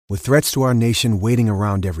With threats to our nation waiting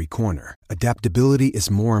around every corner, adaptability is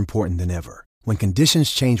more important than ever. When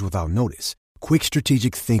conditions change without notice, quick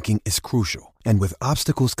strategic thinking is crucial. And with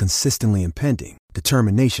obstacles consistently impending,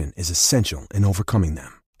 determination is essential in overcoming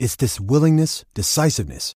them. It's this willingness,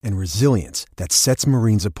 decisiveness, and resilience that sets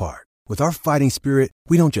Marines apart. With our fighting spirit,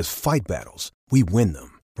 we don't just fight battles, we win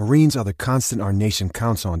them. Marines are the constant our nation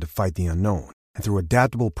counts on to fight the unknown. And through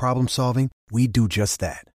adaptable problem solving, we do just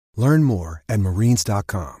that. Learn more at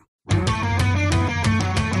marines.com. Pour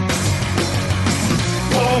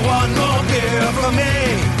one more beer for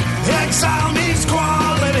me. Exile means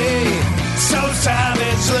quality so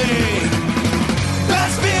savagely.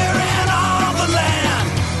 Best beer in all the land,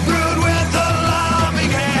 brewed with a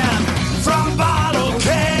loving hand. From bottle,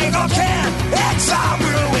 keg, or can, Exile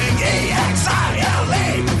Brewing,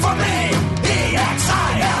 E-X-I-L-E. For me,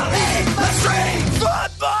 E-X-I-L-E. Let's drink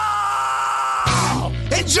football.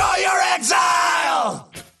 Enjoy your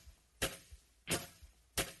exile.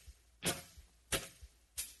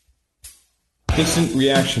 Instant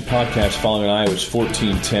Reaction Podcast following Iowa's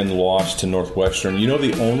 14-10 loss to Northwestern. You know,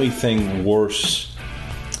 the only thing worse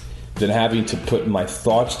than having to put my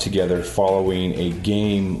thoughts together following a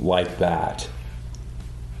game like that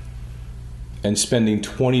and spending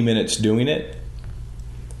 20 minutes doing it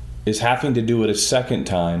is having to do it a second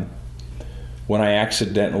time when I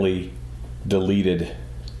accidentally deleted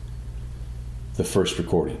the first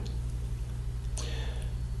recording.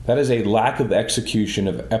 That is a lack of execution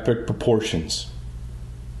of epic proportions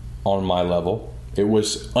on my level. It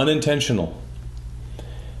was unintentional.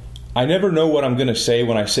 I never know what I'm going to say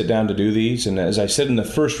when I sit down to do these, and as I said in the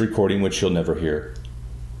first recording, which you'll never hear,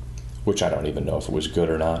 which I don't even know if it was good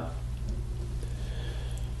or not,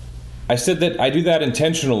 I said that I do that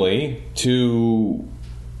intentionally to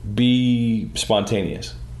be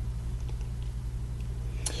spontaneous.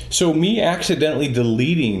 So me accidentally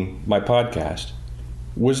deleting my podcast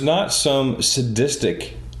was not some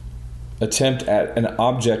sadistic attempt at an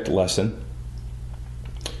object lesson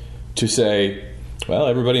to say, well,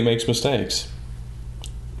 everybody makes mistakes.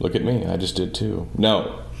 Look at me, I just did too.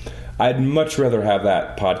 No, I'd much rather have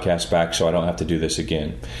that podcast back so I don't have to do this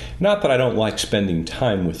again. Not that I don't like spending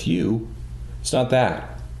time with you. It's not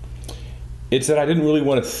that. It's that I didn't really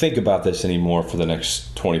want to think about this anymore for the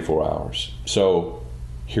next 24 hours. So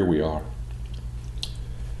here we are.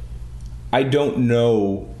 I don't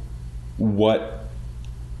know what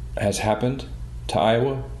has happened to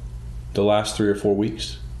Iowa the last 3 or 4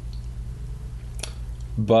 weeks,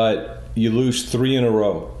 but you lose 3 in a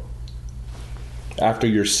row. After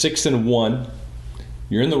you're 6-1,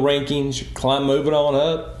 you're in the rankings, you're moving on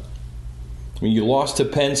up. I mean, you lost to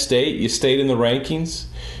Penn State, you stayed in the rankings.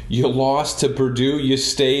 You lost to Purdue, you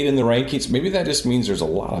stayed in the rankings. Maybe that just means there's a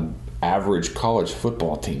lot of average college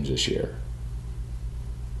football teams this year.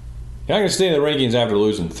 You're not going to stay in the rankings after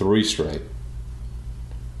losing 3 straight.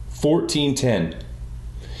 14-10.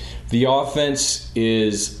 The offense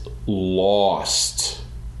is lost.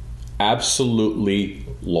 Absolutely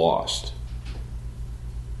lost.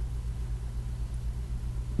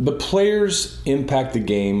 The players impact the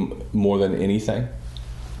game more than anything.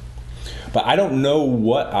 But I don't know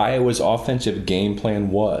what Iowa's offensive game plan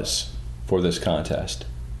was for this contest.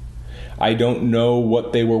 I don't know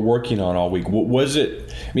what they were working on all week. What was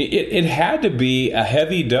it? I mean, it had to be a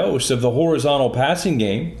heavy dose of the horizontal passing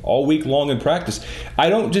game all week long in practice. I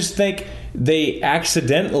don't just think they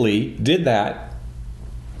accidentally did that.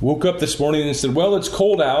 Woke up this morning and said, well, it's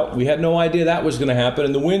cold out. We had no idea that was going to happen.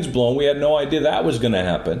 And the wind's blowing. We had no idea that was going to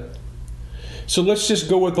happen. So let's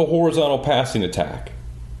just go with the horizontal passing attack.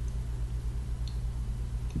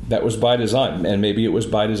 That was by design, and maybe it was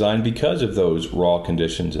by design because of those raw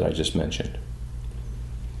conditions that I just mentioned.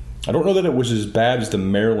 I don't know that it was as bad as the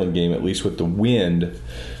Maryland game, at least with the wind.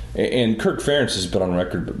 And Kirk Ferentz has been on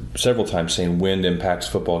record several times saying wind impacts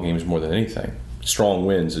football games more than anything. Strong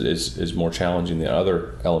winds is more challenging than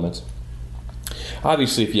other elements.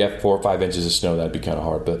 Obviously, if you have 4 or 5 inches of snow, that'd be kind of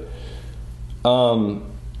hard. But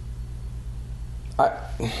I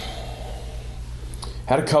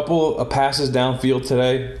had a couple of passes downfield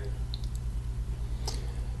today.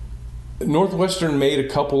 Northwestern made a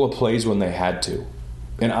couple of plays when they had to,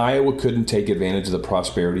 and Iowa couldn't take advantage of the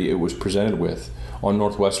prosperity it was presented with on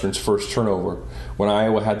Northwestern's first turnover when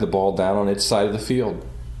Iowa had the ball down on its side of the field.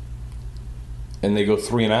 And they go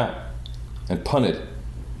 3 and out and punted.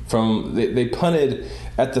 They punted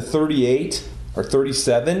at the 38 or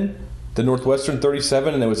 37, the Northwestern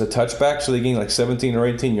 37, and there was a touchback, so they gained like 17 or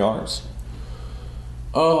 18 yards.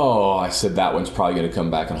 Oh, I said that one's probably going to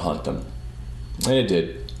come back and hunt them. And it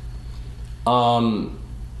did.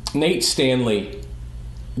 Nate Stanley,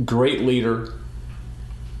 great leader,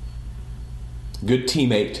 Good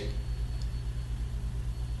teammate,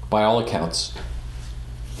 by all accounts.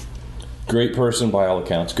 Great person, by all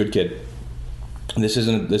accounts. Good kid. This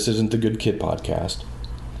isn't the Good Kid podcast.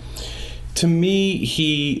 To me,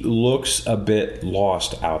 he looks a bit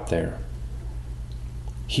lost out there.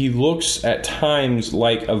 He looks at times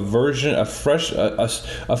like a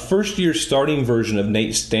first-year starting version of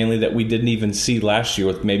Nate Stanley that we didn't even see last year,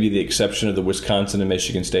 with maybe the exception of the Wisconsin and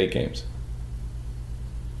Michigan State games.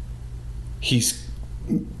 He's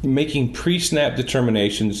making pre-snap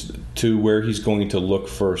determinations to where he's going to look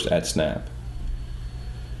first at snap.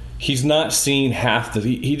 He's not seeing half the.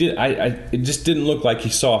 He did. It just didn't look like he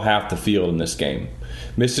saw half the field in this game.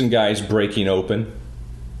 Missing guys breaking open.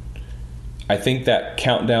 I think that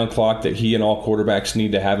countdown clock that he and all quarterbacks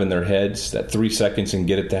need to have in their heads, that 3 seconds and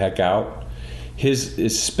get it the heck out, his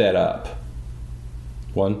is sped up.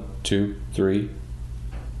 1, 2, 3.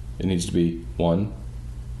 It needs to be 1,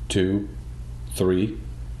 2, 3.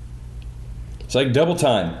 It's like double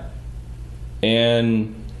time.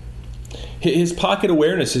 And his pocket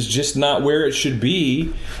awareness is just not where it should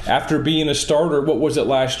be after being a starter. What was it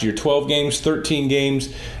last year? 12 games, 13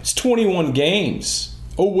 games. It's 21 games.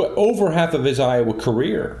 Over half of his Iowa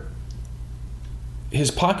career.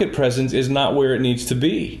 His pocket presence is not where it needs to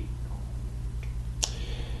be.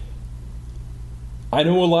 I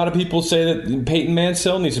know a lot of people say that Peyton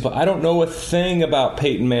Mansell needs to play. I don't know a thing about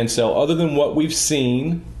Peyton Mansell other than what we've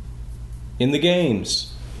seen in the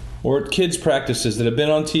games or at kids' practices that have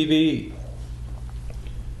been on TV.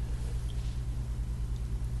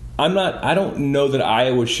 I don't know that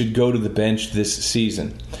Iowa should go to the bench this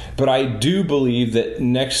season. But I do believe that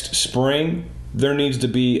next spring there needs to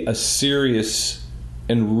be a serious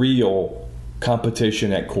and real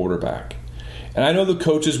competition at quarterback. And I know the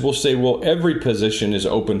coaches will say, well, every position is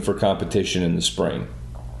open for competition in the spring.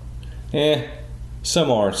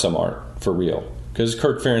 Some are and some aren't, for real. Because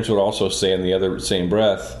Kirk Ferentz would also say in the other same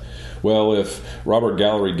breath, well, if Robert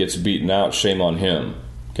Gallery gets beaten out, shame on him.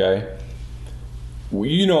 Okay? Well,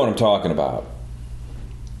 you know what I'm talking about.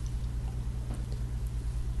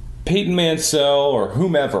 Peyton Mansell or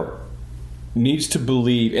whomever needs to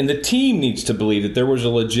believe, and the team needs to believe, that there was a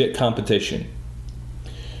legit competition.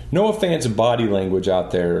 Noah Fant's body language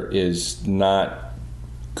out there is not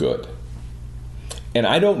good. And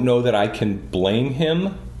I don't know that I can blame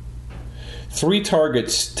him. 3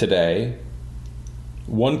 targets today,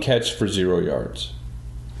 1 catch for 0 yards.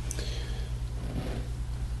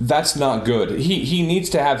 That's not good. He needs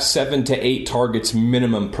to have 7 to 8 targets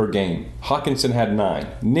minimum per game. Hawkinson had 9.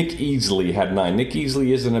 Nick Easley had 9. Nick Easley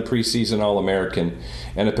isn't a preseason All-American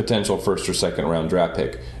and a potential first or second round draft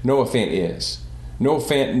pick. Noah Fant is. Noah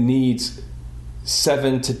Fant needs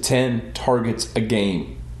 7 to 10 targets a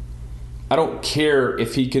game. I don't care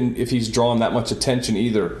if he's drawn that much attention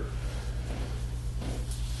either.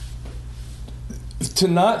 To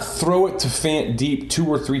not throw it to Fant deep 2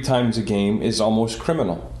 or 3 times a game is almost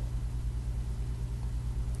criminal.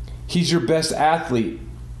 He's your best athlete.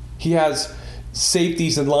 He has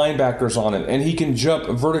safeties and linebackers on him, and he can jump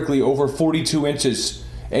vertically over 42 inches,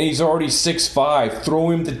 and he's already 6'5".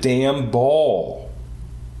 Throw him the damn ball.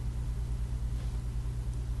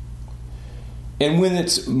 And when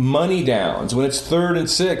it's money downs, when it's 3rd and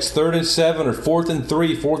 6, 3rd and 7, or 4th and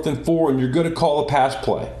 3, 4th and 4, and you're going to call a pass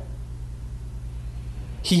play,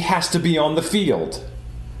 he has to be on the field.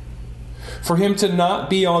 For him to not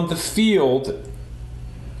be on the field,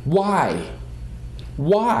 why?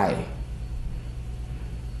 Why?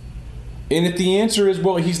 And if the answer is,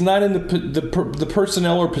 well, he's not in the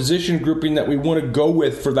personnel or position grouping that we want to go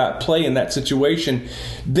with for that play in that situation,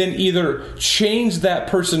 then either change that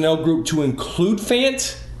personnel group to include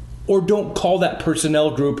Fant, or don't call that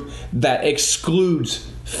personnel group that excludes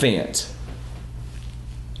Fant.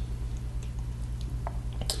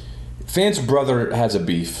 Fant's brother has a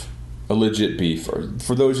beef. A legit beef.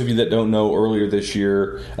 For those of you that don't know, earlier this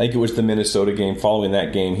year, I think it was the Minnesota game, following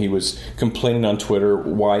that game, he was complaining on Twitter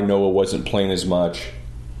why Noah wasn't playing as much.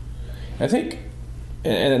 I think,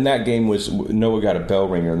 and in that game Noah got a bell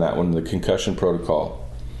ringer in that one, the concussion protocol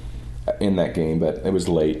in that game, but it was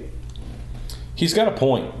late. He's got a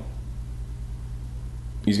point.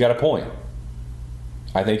 He's got a point.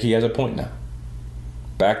 I think he has a point now.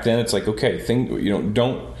 Back then, it's like, okay,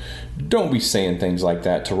 don't be saying things like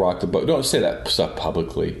that to rock the boat. Don't say that stuff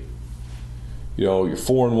publicly. You're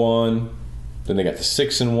 4-1. Then they got the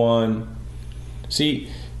 6-1.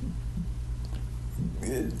 See,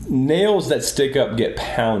 nails that stick up get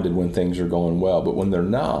pounded when things are going well, but when they're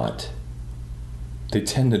not, they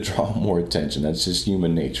tend to draw more attention. That's just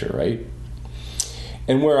human nature, right?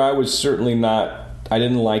 And where I was certainly not I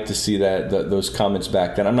didn't like to see those comments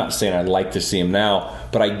back then. I'm not saying I'd like to see him now,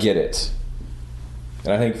 but I get it.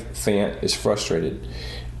 And I think Fant is frustrated.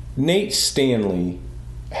 Nate Stanley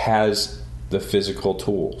has the physical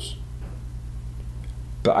tools.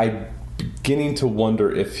 But I'm beginning to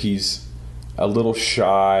wonder if he's a little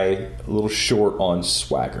shy, a little short on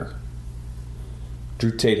swagger.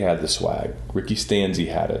 Drew Tate had the swag. Ricky Stanzi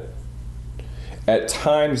had it. At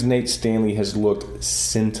times, Nate Stanley has looked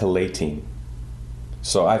scintillating.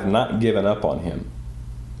 So I've not given up on him.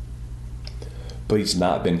 But he's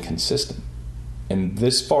not been consistent. And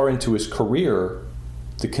this far into his career,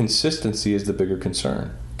 the consistency is the bigger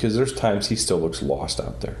concern. Because there's times he still looks lost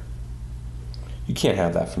out there. You can't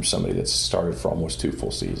have that from somebody that's started for almost 2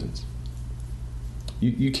 full seasons.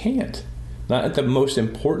 You can't. Not at the most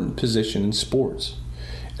important position in sports.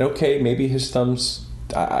 And okay, maybe his thumbs,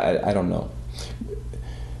 I don't know.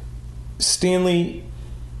 Stanley,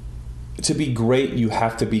 to be great, you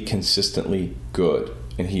have to be consistently good.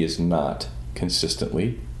 And he is not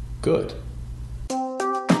consistently good.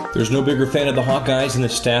 There's no bigger fan of the Hawkeyes than the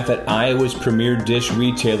staff at Iowa's premier dish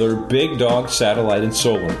retailer, Big Dog Satellite and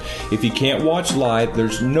Solar. If you can't watch live,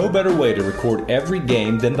 there's no better way to record every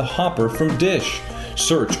game than the Hopper from Dish.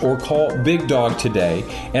 Search or call Big Dog today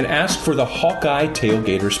and ask for the Hawkeye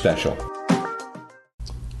Tailgater Special.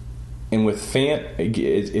 And with Fant,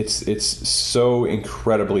 it's so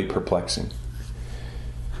incredibly perplexing.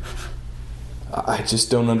 I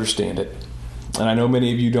just don't understand it. And I know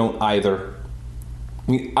many of you don't either.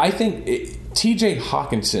 I think T.J.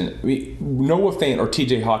 Hawkinson, Noah Fant or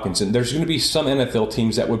T.J. Hawkinson, there's going to be some NFL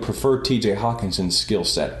teams that would prefer T.J. Hawkinson's skill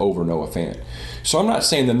set over Noah Fant. So I'm not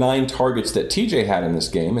saying the 9 targets that T.J. had in this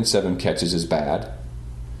game and 7 catches is bad,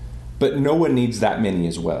 but Noah needs that many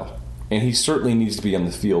as well. And he certainly needs to be on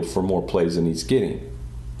the field for more plays than he's getting.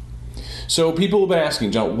 So people have been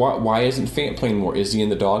asking, John, why isn't Fant playing more? Is he in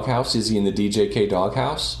the doghouse? Is he in the DJK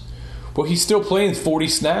doghouse? Well, he's still playing 40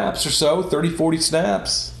 snaps or so, 30, 40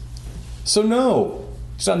 snaps. So no,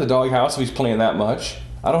 he's not in the doghouse if he's playing that much.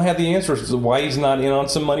 I don't have the answers to why he's not in on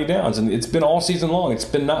some money downs. And it's been all season long. It's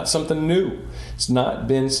been not something new. It's not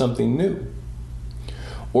been something new.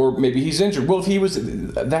 Or maybe he's injured. Well, if he was,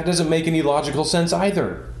 that doesn't make any logical sense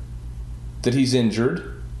either, that he's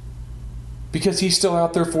injured, because he's still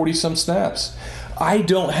out there 40-some snaps. I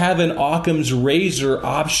don't have an Occam's razor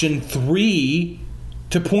option 3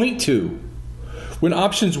 to point to. When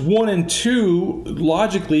options 1 and 2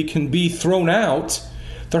 logically can be thrown out,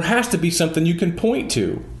 there has to be something you can point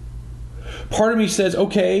to. Part of me says,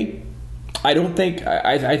 okay, I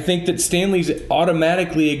think that Stanley's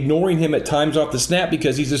automatically ignoring him at times off the snap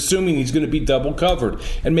because he's assuming he's going to be double covered,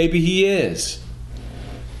 and maybe he is.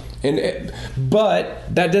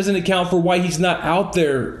 But that doesn't account for why he's not out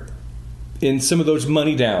there in some of those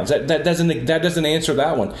money downs. That doesn't answer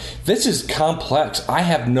that one. This is complex. I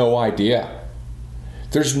have no idea.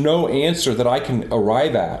 There's no answer that I can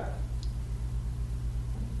arrive at.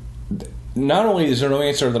 Not only is there no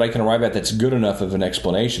answer that I can arrive at that's good enough of an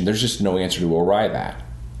explanation, there's just no answer to arrive at.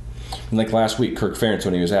 And like last week, Kirk Ferentz,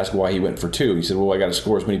 when he was asked why he went for 2, he said, well, I got to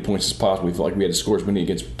score as many points as possible. We felt like we had to score as many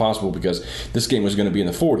against possible because this game was going to be in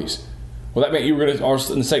the 40s. Well, that meant you were going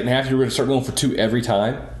to, in the second half, you were going to start going for 2 every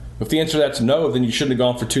time? If the answer to that's no, then you shouldn't have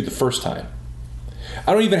gone for 2 the first time.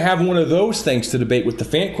 I don't even have one of those things to debate with the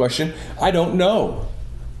Fant question. I don't know.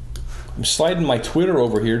 I'm sliding my Twitter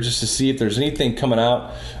over here just to see if there's anything coming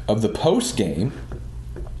out of the post game,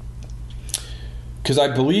 because I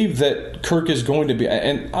believe that Kirk is going to be,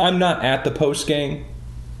 and I'm not at the post game.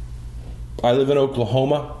 I live in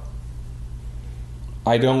Oklahoma.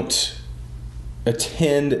 I don't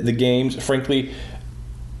attend the games. Frankly,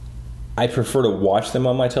 I prefer to watch them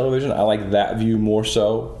on my television. I like that view more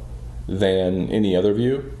so than any other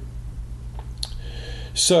view.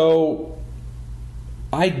 So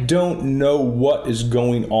I don't know what is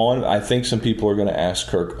going on. I think some people are going to ask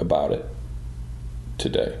Kirk about it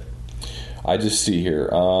today. I just see here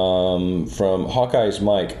from Hawkeye's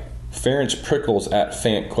Mike, Ferentz prickles at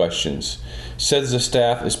Fant questions. Says the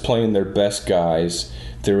staff is playing their best guys.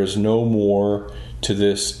 There is no more to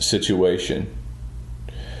this situation.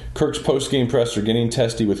 Kirk's post-game presser getting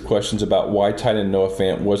testy with questions about why tight end Noah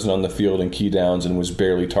Fant wasn't on the field in key downs and was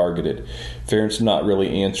barely targeted. Ferentz not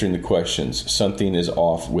really answering the questions. Something is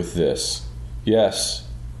off with this. Yes,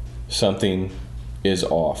 something is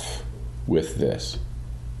off with this.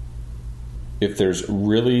 If there's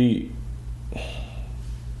really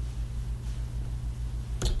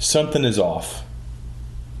something is off,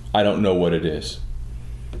 I don't know what it is.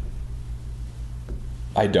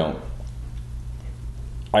 I don't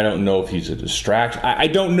know if he's a distraction. I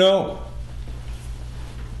don't know.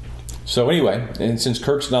 So anyway, and since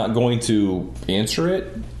Kirk's not going to answer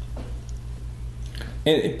it,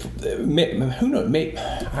 and who knows?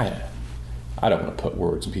 I don't want to put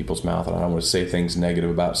words in people's mouth, and I don't want to say things negative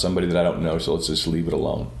about somebody that I don't know. So let's just leave it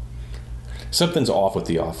alone. Something's off with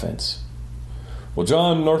the offense. Well,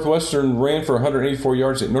 John, Northwestern ran for 184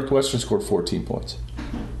 yards. Northwestern scored 14 points.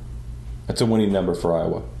 That's a winning number for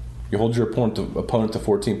Iowa. You hold your opponent to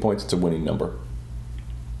 14 points, it's a winning number.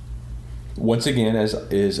 Once again, as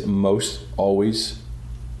is most always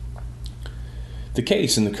the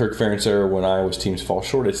case in the Kirk Ferentz era when Iowa's teams fall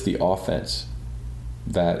short, it's the offense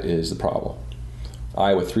that is the problem.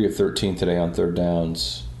 Iowa 3 of 13 today on third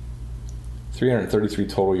downs, 333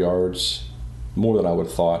 total yards, more than I would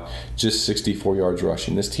have thought, just 64 yards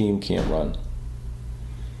rushing. This team can't run.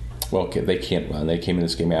 Well, okay, they can't run. They came in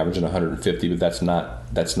this game averaging 150, but that's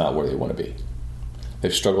not where they want to be.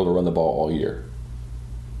 They've struggled to run the ball all year.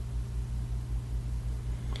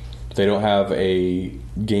 They don't have a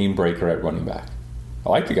game breaker at running back. I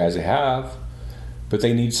like the guys they have, but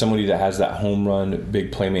they need somebody that has that home run, big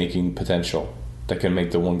playmaking potential that can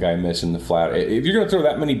make the one guy miss in the flat. If you're going to throw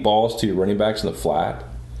that many balls to your running backs in the flat,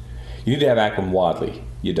 you need to have Akram Wadley.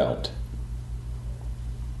 You don't.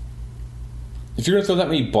 If you're going to throw that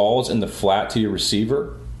many balls in the flat to your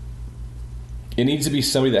receiver, it needs to be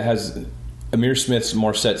somebody that has Amir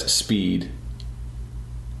Marsette's speed,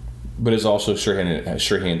 but is also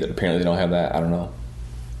sure-handed. Apparently they don't have that. I don't know.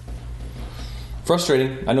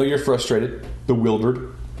 Frustrating. I know you're frustrated.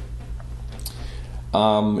 Bewildered.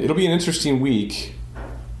 It'll be an interesting week.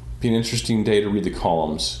 Be an interesting day to read the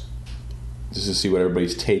columns, just to see what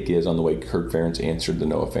everybody's take is on the way Kirk Ferentz answered the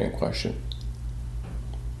Noah Fant question.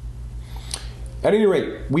 At any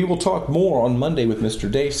rate, we will talk more on Monday with Mr.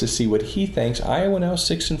 Dace to see what he thinks. Iowa now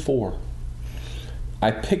 6-4. I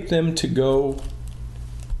picked them to go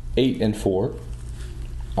 8-4.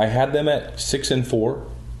 I had them at 6-4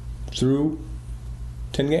 through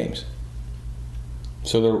 10 games.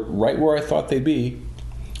 So they're right where I thought they'd be.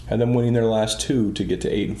 Had them winning their last 2 to get to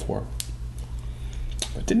 8-4.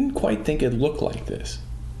 I didn't quite think it'd look like this,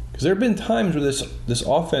 because there have been times where this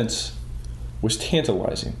offense was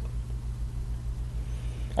tantalizing.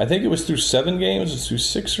 I think it was through 7 games, through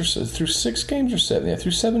 6 games or 7. Yeah,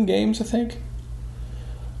 through 7 games, I think.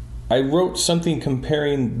 I wrote something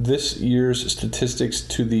comparing this year's statistics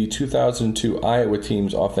to the 2002 Iowa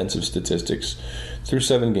team's offensive statistics through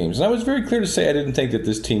 7 games. And I was very clear to say I didn't think that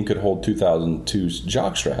this team could hold 2002's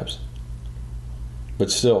jockstraps.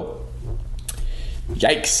 But still,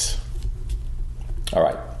 yikes. All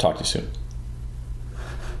right, talk to you soon.